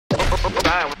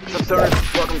Hi, what's up,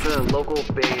 stoners? Welcome to the local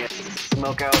band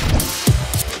Smokeout.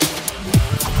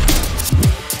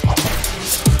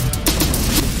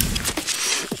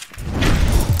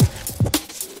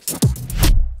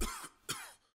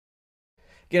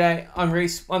 G'day, I'm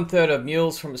Reese, 1/3 of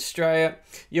Mules from Australia.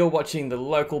 You're watching the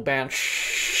local band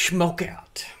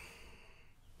Smokeout.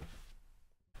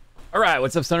 Alright,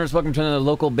 what's up, stoners? Welcome to another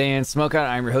local band Smokeout.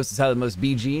 I'm your host, the most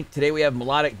BG. Today we have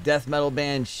melodic death metal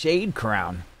band Shade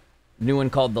Crown. New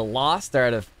one called The Lost. They're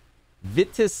out of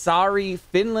Viitasaari,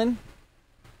 Finland.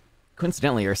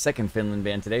 Coincidentally, our second Finland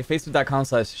band today.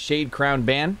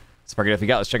 Facebook.com/ShadeCrownBand. Spark it if you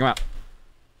got. Let's check them out.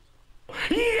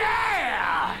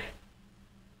 Yeah!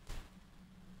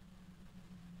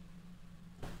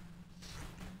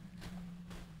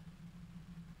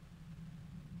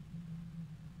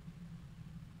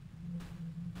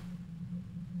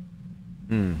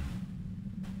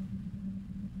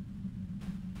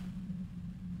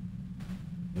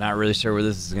 Not really sure where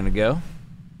this is gonna go.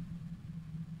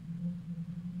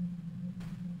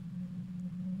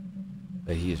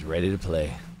 But he is ready to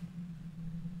play.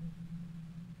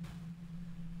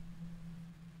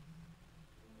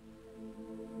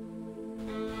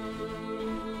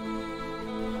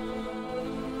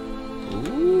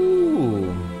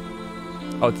 Ooh.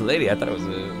 Oh, it's a lady. I thought it was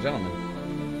a gentleman.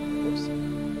 Whoops.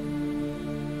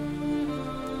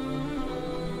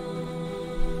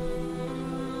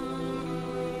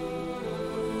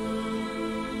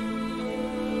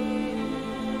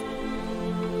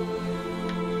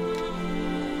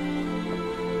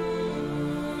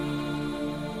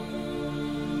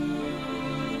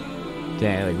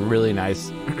 Dang, like really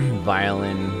nice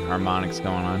violin harmonics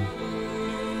going on.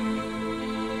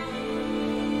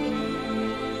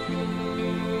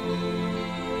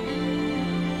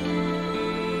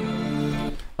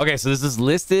 Okay, so this is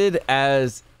listed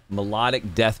as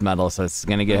melodic death metal, so it's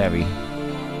gonna get heavy.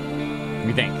 What do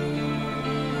you think?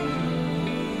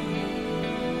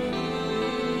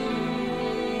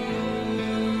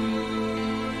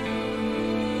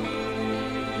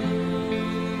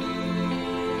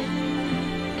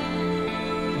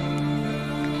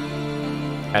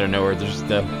 Out of nowhere, there's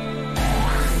just a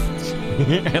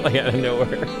like out of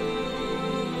nowhere.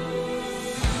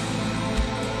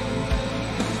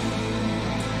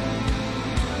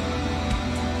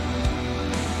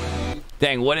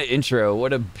 Dang, what an intro!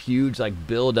 What a huge like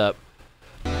build up.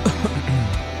 Dang,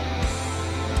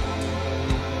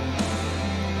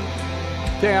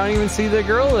 I don't even see the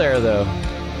girl there though.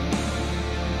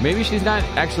 Maybe she's not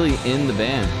actually in the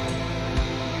band.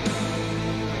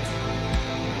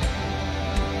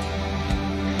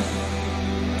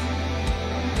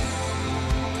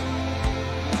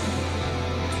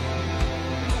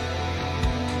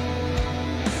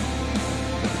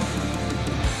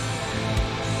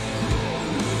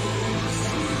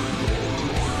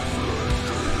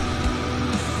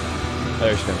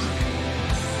 There she comes.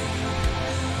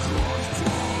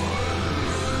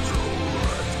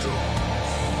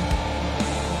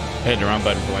 I hit the wrong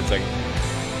button for 1 second.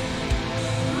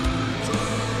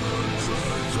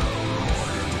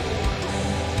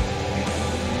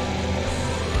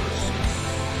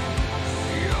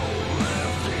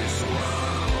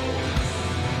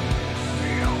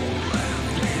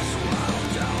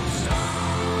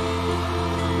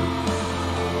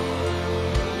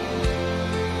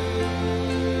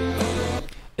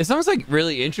 It sounds like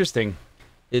really interesting.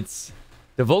 It's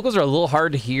the vocals are a little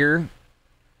hard to hear.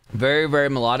 Very, very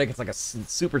melodic. It's like a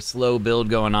super slow build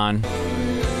going on.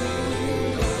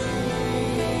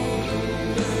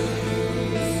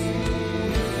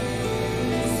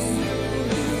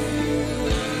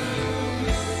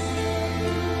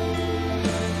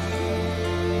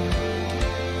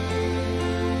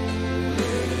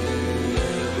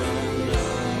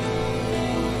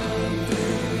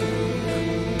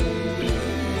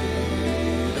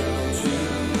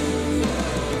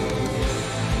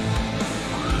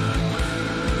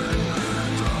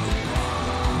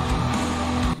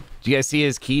 Do you guys see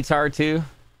his keytar too?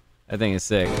 That thing is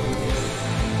sick. Look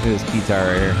at his keytar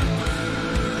right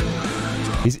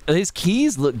here. His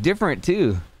keys look different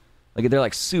too. Like they're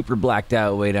like super blacked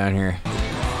out way down here.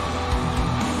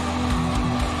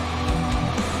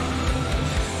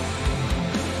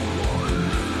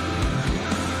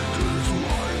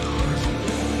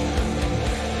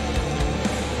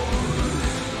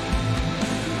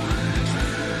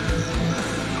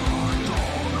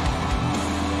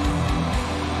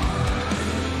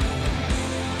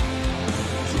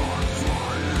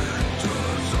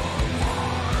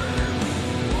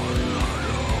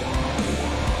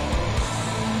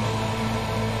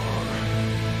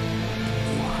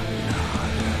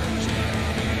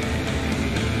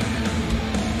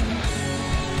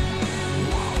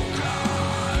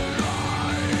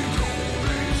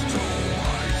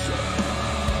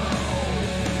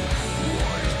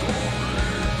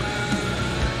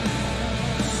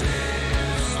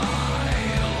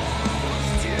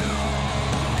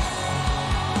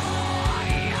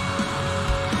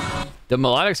 The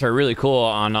melodics are really cool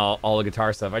on all the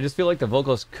guitar stuff. I just feel like the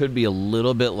vocals could be a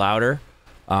little bit louder.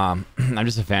 I'm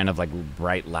just a fan of like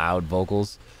bright, loud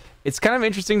vocals. It's kind of an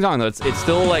interesting song though. It's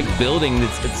still like building.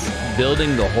 It's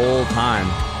building the whole time.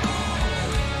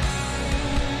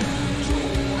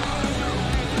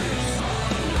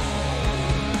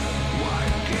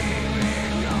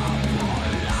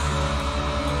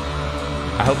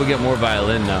 I hope we get more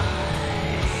violin though.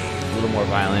 A little more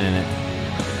violin in it.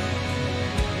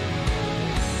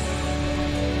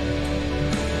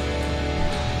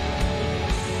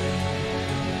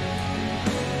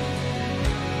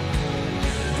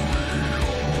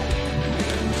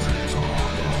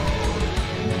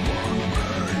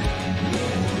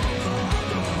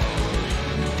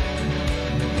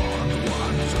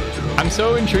 I'm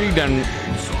so intrigued on,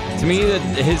 to me, that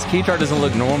his key chart doesn't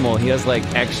look normal. He has like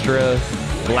extra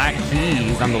black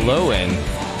keys on the low end.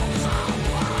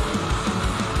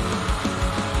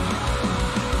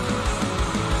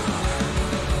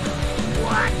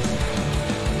 What?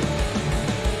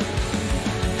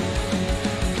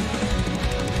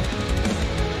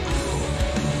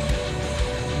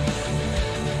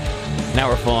 Now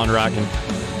we're full on rocking.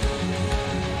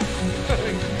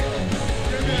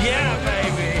 Yeah, baby.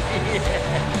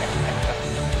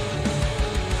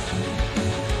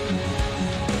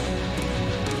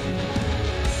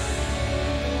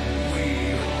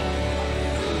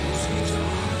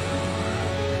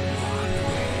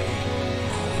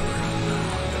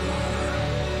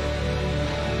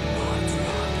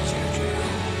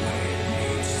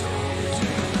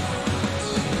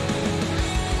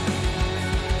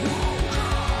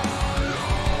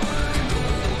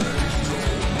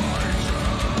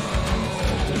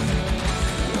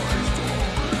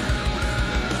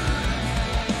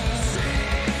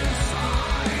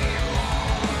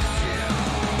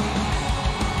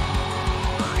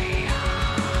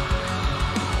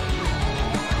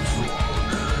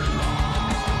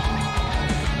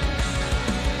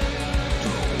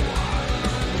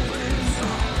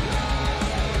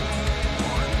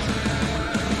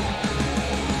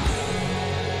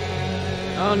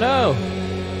 Oh no!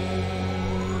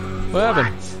 What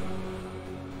happened?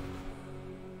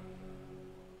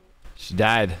 She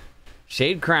died.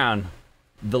 Shade Crown,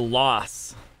 The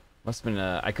Loss. Must have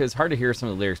been it's hard to hear some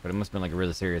of the lyrics, but it must have been like a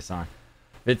really serious song.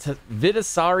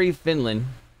 Vitasari, Finland,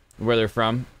 where they're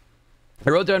from.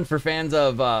 I wrote down for fans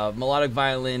of melodic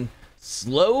violin,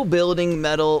 slow building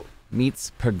metal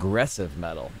meets progressive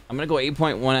metal. I'm gonna go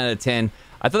 8.1 out of 10.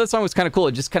 I thought that song was kind of cool.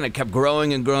 It just kind of kept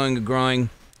growing and growing and growing.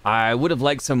 I would have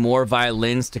liked some more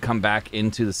violins to come back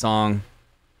into the song.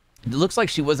 It looks like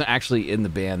she wasn't actually in the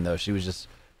band though. She was just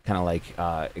kind of like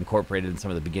incorporated in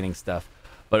some of the beginning stuff.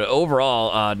 But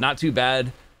overall, not too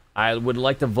bad. I would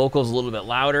like the vocals a little bit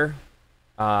louder,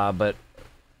 but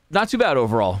not too bad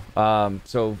overall.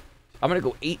 So I'm going to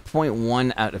go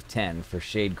 8.1 out of 10 for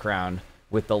Shade Crown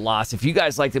with The Loss. If you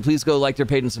guys liked it, please go like their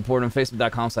page and support them.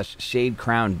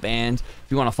 Facebook.com/ShadeCrownBand. If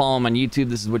you want to follow them on YouTube,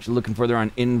 this is what you're looking for. They're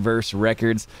on Inverse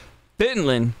Records.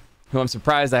 Finland, who I'm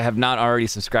surprised I have not already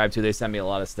subscribed to. They sent me a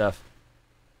lot of stuff.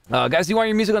 Guys, do you want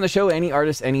your music on the show? Any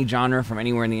artist, any genre from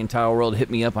anywhere in the entire world, hit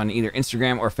me up on either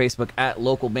Instagram or Facebook at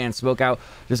Local Band Smokeout.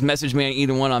 Just message me on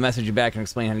either one. I'll message you back and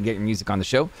explain how to get your music on the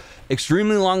show.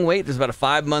 Extremely long wait. There's about a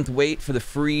 5-month wait for the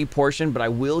free portion, but I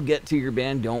will get to your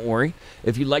band. Don't worry.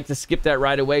 If you'd like to skip that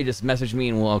right away, just message me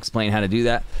and we'll explain how to do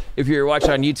that. If you're watching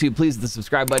on YouTube, please hit the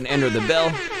subscribe button and or the bell.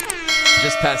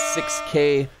 Just passed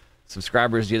 6K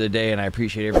subscribers the other day, and I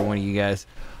appreciate every one of you guys.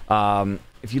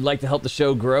 If you'd like to help the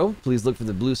show grow, please look for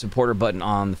the blue supporter button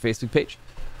on the Facebook page.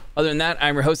 Other than that,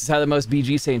 I'm your host, How the Most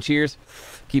BG, saying cheers,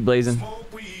 keep blazing,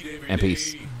 and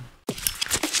peace.